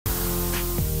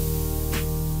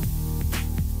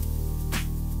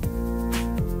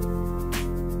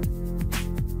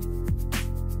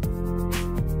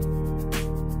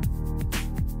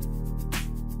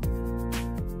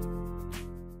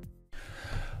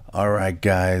Alright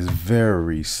guys,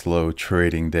 very slow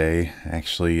trading day.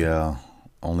 Actually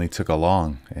only took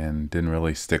along and didn't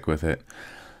really stick with it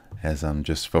as I'm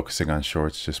just focusing on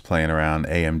shorts, just playing around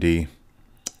AMD.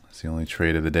 It's the only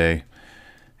trade of the day.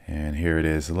 And here it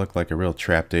is. It looked like a real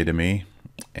trap day to me,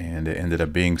 and it ended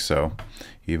up being so.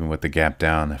 Even with the gap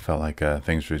down, I felt like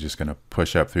things were just going to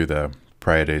push up through the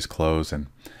prior day's close, and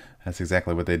that's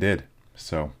exactly what they did.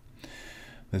 So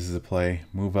this is a play.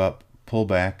 Move up, pull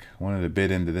back. Wanted to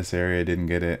bid into this area, didn't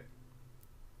get it.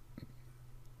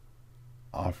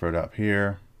 Offered up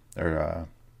here, or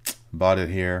bought it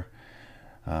here.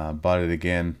 Bought it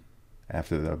again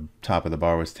after the top of the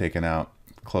bar was taken out.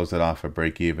 Closed it off at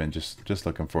break even. Just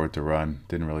looking for it to run.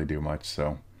 Didn't really do much,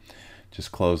 so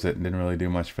just closed it and didn't really do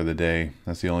much for the day.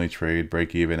 That's the only trade.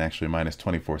 Break even actually minus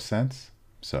 24 cents.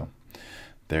 So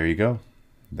there you go.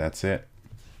 That's it.